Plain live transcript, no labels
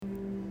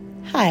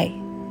Hi,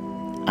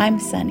 I'm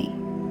Sunny,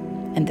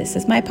 and this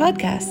is my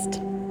podcast,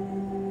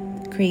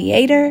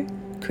 Creator,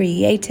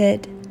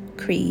 Created,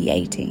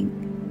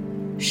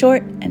 Creating.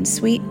 Short and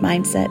sweet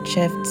mindset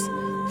shifts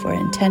for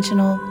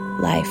intentional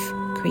life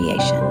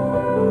creation.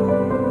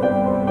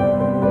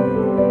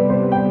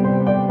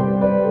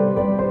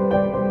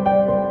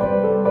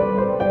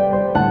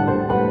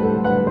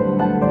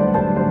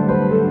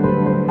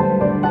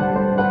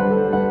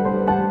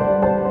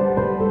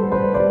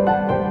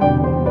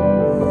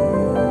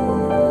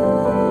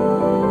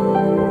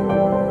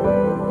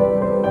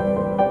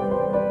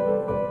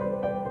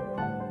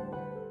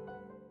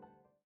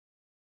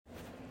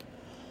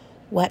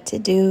 What to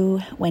do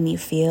when you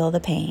feel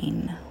the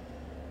pain.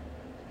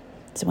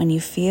 So when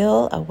you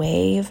feel a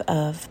wave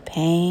of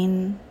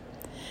pain,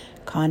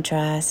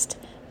 contrast,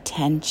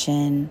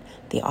 tension,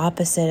 the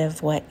opposite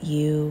of what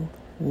you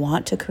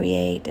want to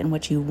create and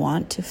what you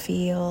want to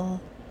feel,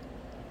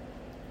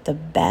 the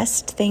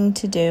best thing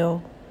to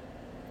do,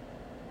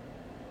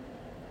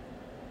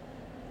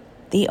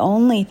 the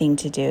only thing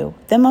to do,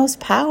 the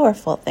most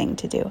powerful thing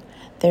to do,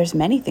 there's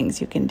many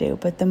things you can do,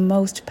 but the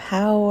most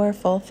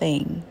powerful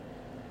thing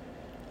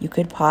you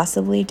could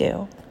possibly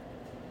do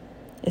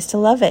is to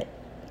love it.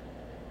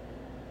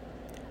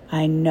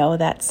 I know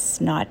that's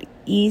not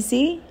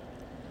easy.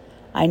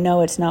 I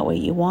know it's not what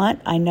you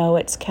want. I know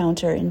it's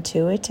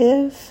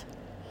counterintuitive.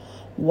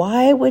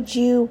 Why would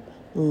you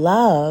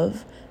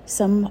love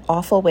some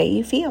awful way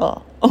you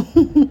feel?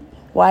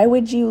 Why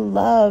would you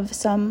love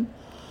some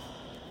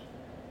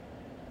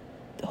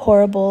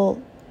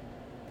horrible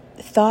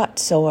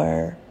thoughts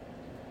or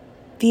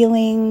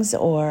feelings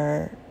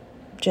or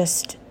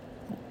just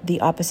the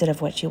opposite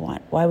of what you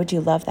want? Why would you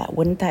love that?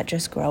 Wouldn't that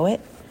just grow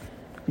it?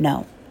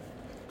 No.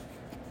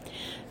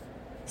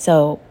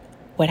 So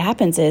what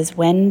happens is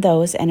when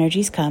those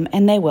energies come,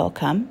 and they will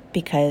come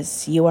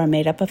because you are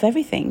made up of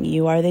everything.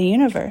 You are the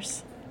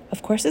universe.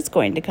 Of course it's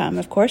going to come.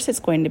 Of course it's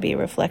going to be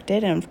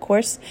reflected. And of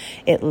course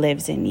it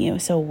lives in you.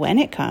 So when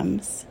it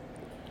comes,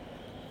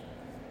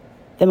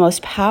 the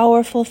most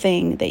powerful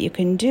thing that you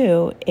can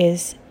do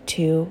is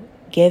to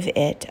give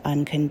it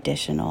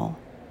unconditional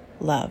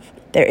love.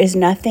 There is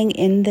nothing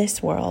in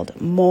this world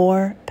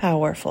more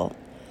powerful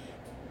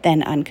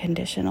than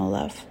unconditional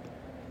love.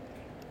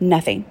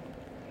 Nothing.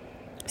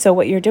 So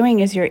what you're doing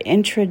is you're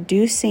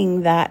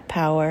introducing that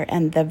power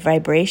and the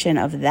vibration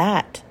of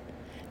that,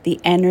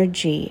 the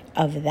energy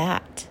of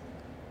that,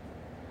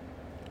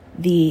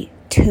 the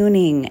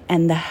tuning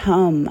and the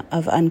hum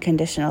of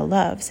unconditional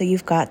love. So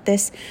you've got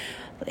this,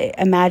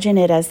 imagine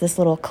it as this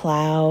little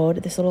cloud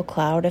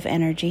of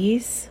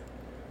energies.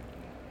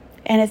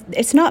 And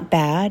it's not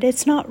bad,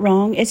 it's not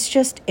wrong, it's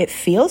just, it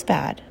feels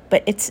bad.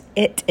 But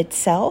it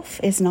itself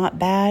is not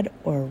bad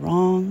or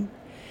wrong.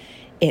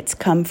 It's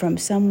come from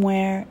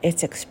somewhere,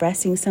 it's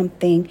expressing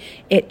something,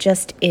 it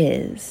just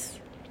is.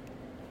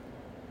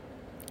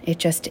 It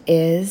just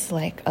is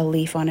like a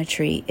leaf on a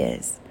tree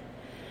is.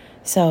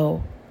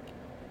 So,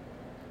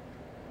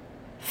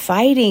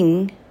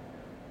 fighting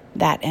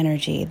that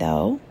energy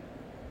though,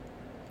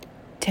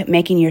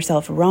 making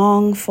yourself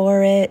wrong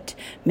for it,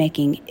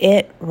 making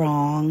it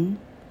wrong,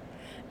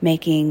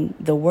 making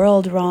the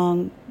world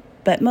wrong,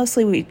 but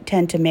mostly we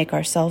tend to make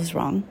ourselves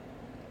wrong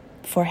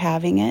for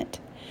having it.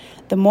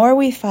 The more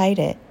we fight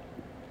it,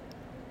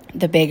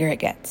 the bigger it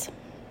gets.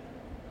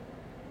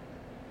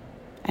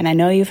 And I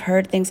know you've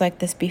heard things like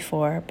this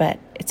before, but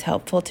it's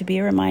helpful to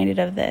be reminded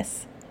of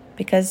this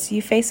because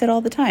you face it all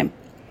the time.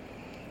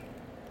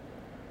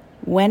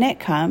 When it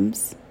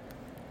comes,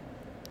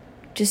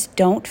 just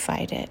don't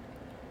fight it.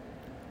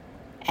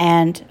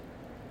 And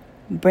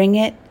bring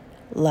it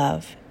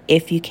love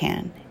if you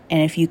can.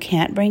 And if you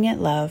can't bring it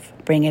love,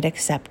 bring it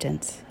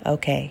acceptance.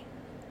 Okay,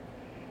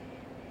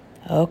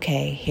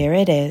 here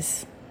it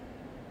is.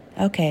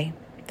 Okay,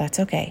 that's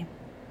okay.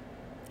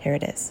 Here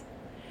it is.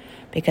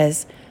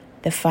 Because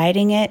the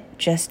fighting it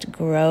just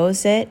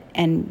grows it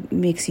and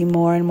makes you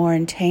more and more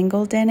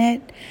entangled in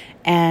it.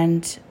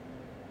 And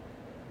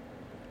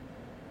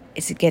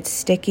it gets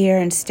stickier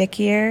and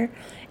stickier.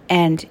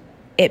 And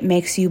it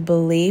makes you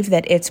believe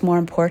that it's more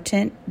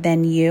important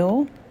than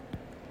you,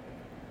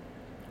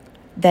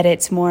 that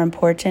it's more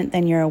important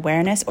than your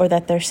awareness, or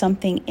that there's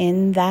something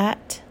in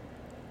that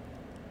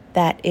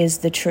is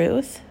the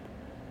truth.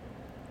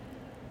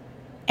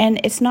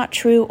 And it's not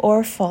true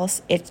or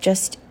false, it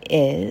just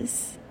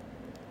is.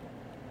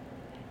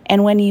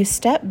 And when you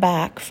step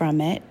back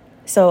from it,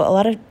 so a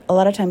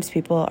lot of times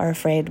people are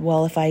afraid,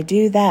 well, if I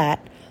do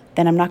that,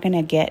 then I'm not going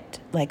to get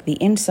like the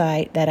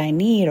insight that I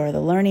need or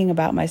the learning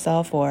about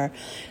myself or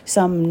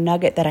some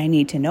nugget that I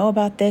need to know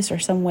about this or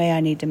some way I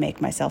need to make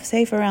myself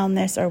safe around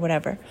this or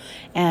whatever.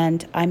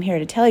 And I'm here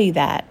to tell you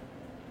that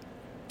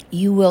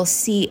you will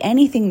see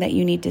anything that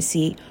you need to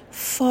see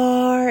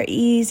far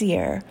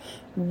easier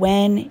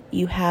when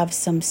you have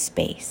some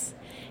space.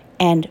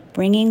 And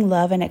bringing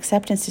love and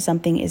acceptance to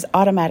something is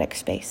automatic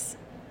space.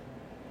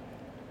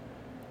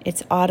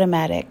 It's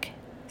automatic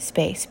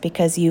space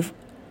because you've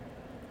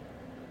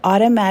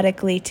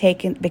automatically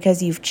taken,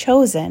 because you've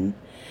chosen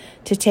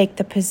to take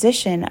the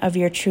position of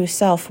your true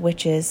self,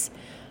 which is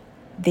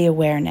the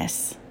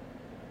awareness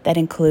that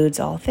includes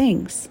all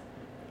things.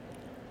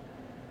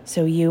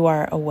 So you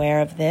are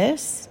aware of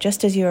this,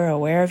 just as you are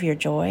aware of your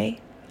joy,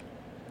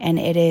 and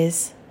it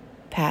is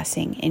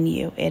passing in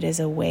you. It is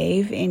a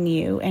wave in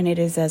you, and it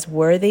is as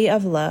worthy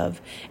of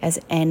love as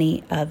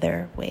any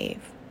other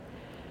wave.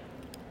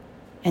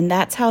 And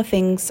that's how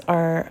things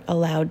are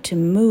allowed to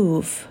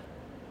move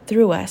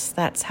through us.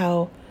 That's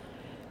how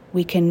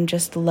we can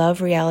just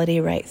love reality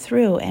right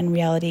through, and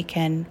reality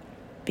can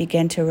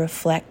begin to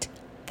reflect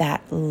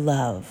that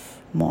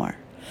love more.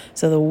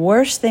 So the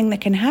worst thing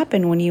that can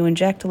happen when you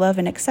inject love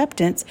and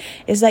acceptance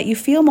is that you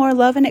feel more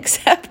love and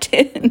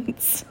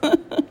acceptance.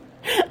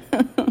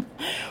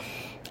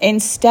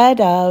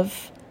 Instead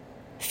of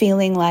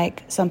feeling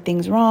like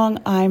something's wrong,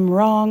 I'm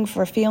wrong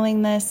for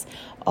feeling this,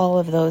 all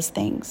of those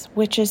things,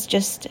 which is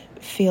just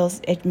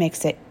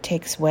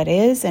takes what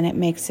is and it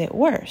makes it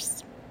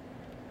worse.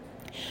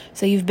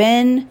 So you've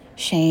been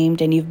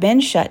shamed and you've been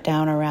shut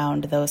down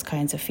around those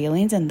kinds of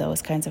feelings and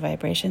those kinds of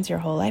vibrations your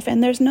whole life,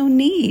 and there's no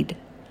need.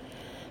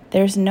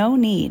 There's no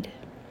need.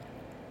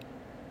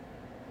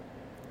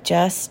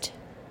 Just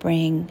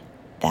bring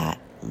that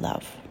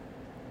love.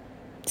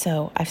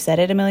 So I've said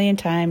it a million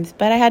times,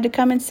 but I had to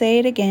come and say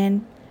it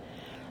again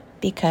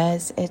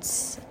because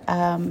it's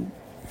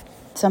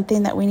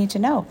something that we need to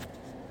know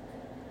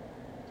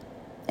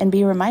and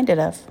be reminded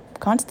of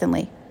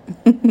constantly.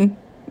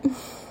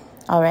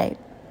 All right.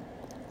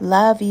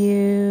 Love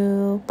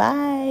you.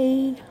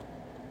 Bye.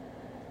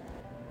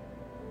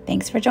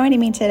 Thanks for joining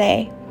me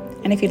today.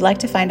 And if you'd like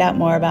to find out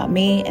more about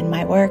me and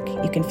my work,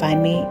 you can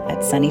find me at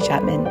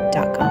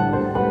sunnychapman.com.